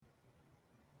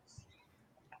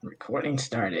Recording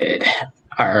started.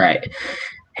 All right.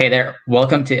 Hey there.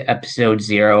 Welcome to episode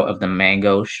 0 of the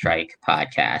Mangostrike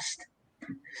podcast.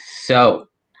 So,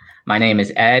 my name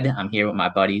is Ed. I'm here with my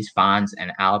buddies Fonz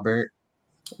and Albert.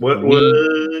 What?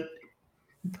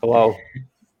 Hello.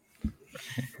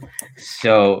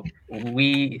 So,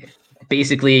 we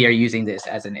basically are using this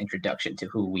as an introduction to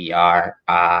who we are.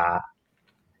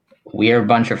 We are a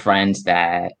bunch of friends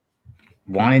that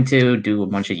wanted to do a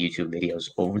bunch of YouTube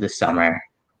videos over the summer,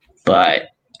 but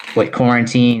with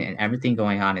quarantine and everything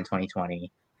going on in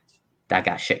 2020, that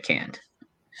got shit canned.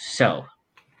 So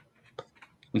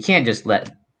we can't just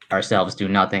let ourselves do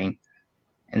nothing.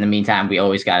 In the meantime, we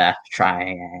always gotta try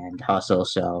and hustle.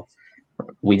 So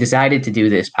we decided to do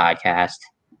this podcast,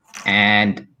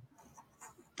 and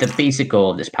the basic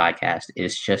goal of this podcast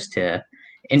is just to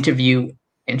interview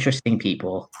interesting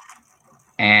people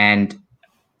and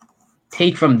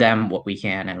take from them what we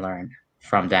can and learn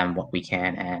from them what we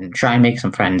can and try and make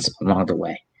some friends along the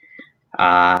way.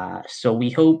 So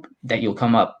we hope that you'll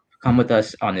come with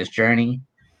us on this journey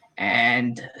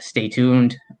and stay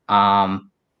tuned. Fonz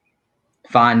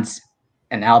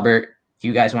and Albert, do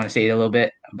you guys want to say a little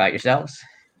bit about yourselves?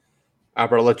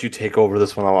 Albert, I'll let you take over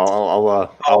this one.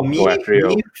 I'll go after you.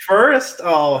 Me first?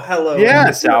 Oh, hello.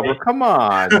 Yes, Albert, come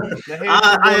on.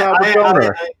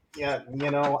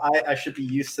 I should be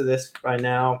used to this by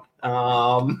now.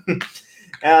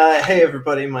 Hey,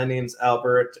 everybody. My name's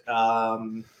Albert.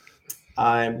 I'm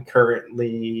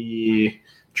currently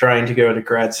trying to go to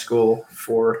grad school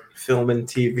for film and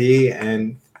TV,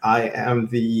 and I am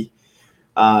the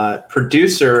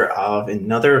producer of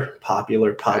another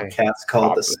popular podcast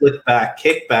called the Slickback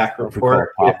Kickback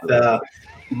Report with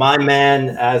my man,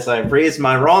 as I raise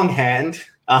my wrong hand,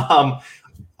 on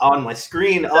my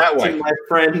screen up to my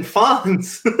friend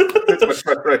Fonz. That's my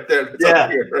friend right there. That's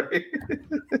up here, right?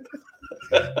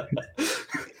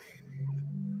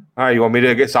 All right, you want me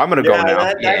to get? So I'm going to go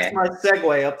now. That's my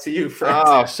segue up to you, friend.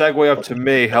 Oh, segue up to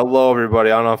me. Hello,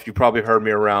 everybody. I don't know if you probably heard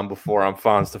me around before. I'm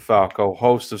Fonz DeFalco,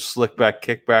 host of Slickback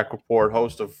Kickback Report,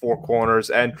 host of Four Corners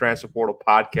and Transfer Portal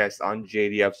podcast on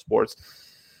JDF Sports.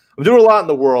 I'm doing a lot in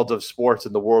the world of sports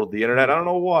and the world of the internet. I don't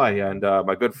know why. And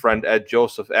my good friend Ed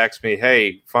Joseph asked me,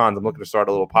 "Hey, Fonz, I'm looking to start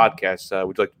a little podcast.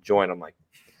 Would you like to join?" I'm like,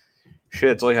 shit,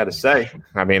 that's all he had to say.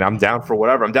 I mean, I'm down for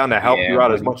whatever. I'm down to help you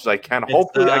out as much as I can.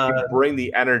 Hopefully, I can bring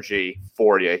the energy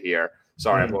for you here.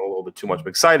 Sorry, I'm going a little bit too much. I'm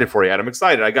excited for you, Ed. I'm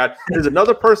excited. There's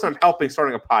another person I'm helping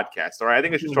starting a podcast. All right, I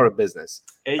think I should start a business.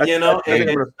 It's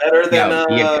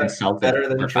better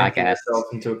than drinking yourself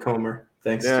into a coma.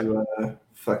 Thanks to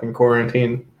fucking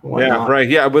quarantine. Why not? Right.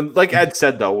 Yeah, but like Ed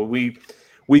said, though, we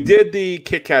did the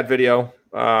Kit Kat video,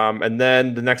 and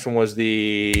then the next one was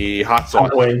the hot sauce.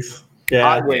 Hot wings.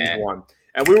 Hot wings one.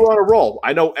 And we were on a roll.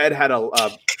 I know Ed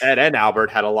and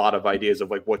Albert had a lot of ideas of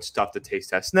like what stuff to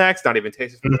taste test next, not even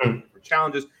taste test for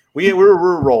challenges. We were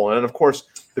rolling, and of course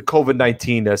the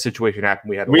COVID-19 situation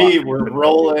happened. We were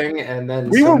rolling, and then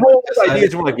we were rolling with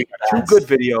ideas. We're like, we got 2 good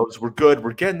videos. We're good.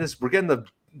 We're getting this. We're getting the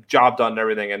job done and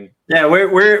everything. And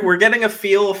we're getting a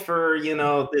feel for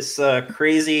this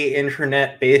crazy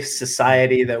internet-based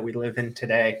society that we live in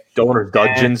today. Donor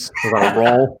Dungeons was on a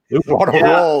roll. It was on a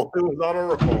roll. It was on a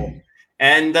roll.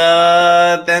 And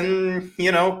then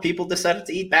people decided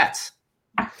to eat bats.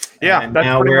 Yeah, and that's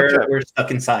now we're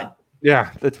stuck inside.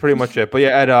 Yeah, that's pretty much it. But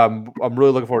yeah, Ed, I'm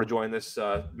really looking forward to joining this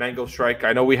Mangostrike.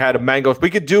 I know we had a mango. We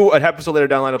could do an episode later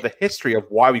down the line of the history of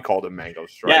why we called it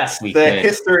Mangostrike. Yes,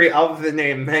 history of the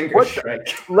name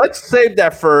Mangostrike. Let's save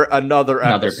that for another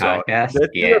episode. Podcast.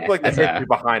 Let's do the history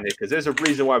behind it, because there's a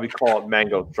reason why we call it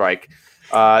Mangostrike.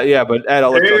 But Ed, I'll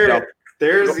let you go.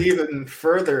 There's even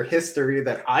further history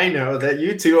that I know that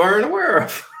you two aren't aware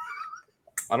of.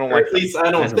 I don't like. At least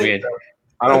I don't think so.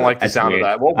 I don't like the sound of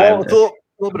that. Well, it's a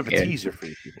little bit of a teaser for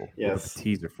you people. Yes, a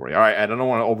teaser for you. All right, Ed, I don't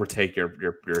want to overtake your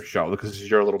show because this is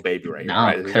your little baby right here.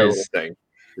 Right? This is your little thing.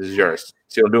 This is yours.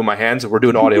 See what I'm doing with my hands? We're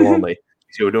doing audio only.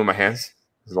 See what I'm doing with my hands?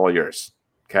 This is all yours.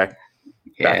 Okay.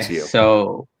 Back to you.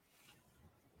 So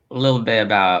a little bit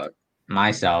about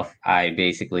myself. I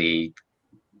basically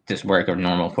just work a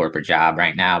normal corporate job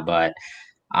right now, but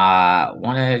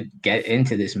want to get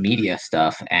into this media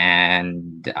stuff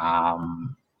and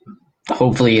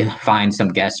hopefully find some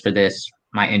guests for this.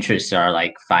 My interests are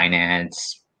like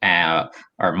finance or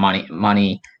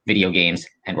money, video games,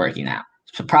 and working out.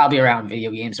 So probably around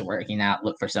video games and working out,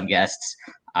 look for some guests.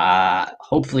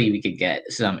 Hopefully we could get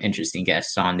some interesting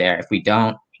guests on there. If we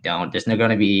don't, we don't. There's going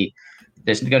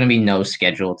to be no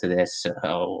schedule to this.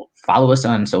 So follow us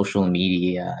on social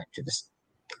media,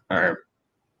 or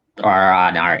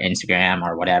on our Instagram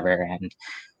or whatever, and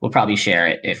we'll probably share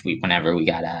it whenever we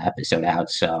got an episode out.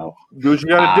 So Do what you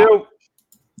gotta do.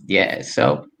 yeah,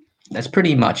 so that's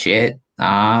pretty much it.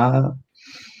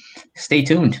 Stay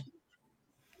tuned.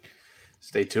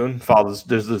 Stay tuned. Follow this.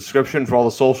 There's the description for all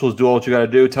the socials. Do all what you got to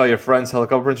do. Tell your friends. Tell a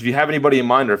couple friends. If you have anybody in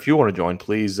mind, or if you want to join,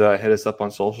 please hit us up on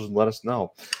socials and let us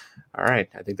know. All right.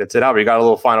 I think that's it. Albert, you got a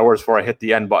little final words before I hit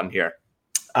the end button here.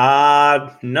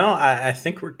 No, I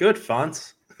think we're good,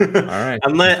 Fonz. All right.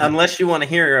 unless you want to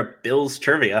hear Bill's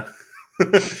trivia.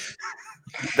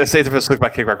 That's it for the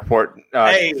Slickback Kickback Report.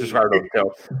 Hey.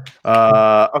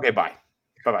 Okay, bye.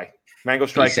 Bye-bye.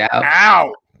 Mangostrike Peace out.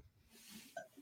 out.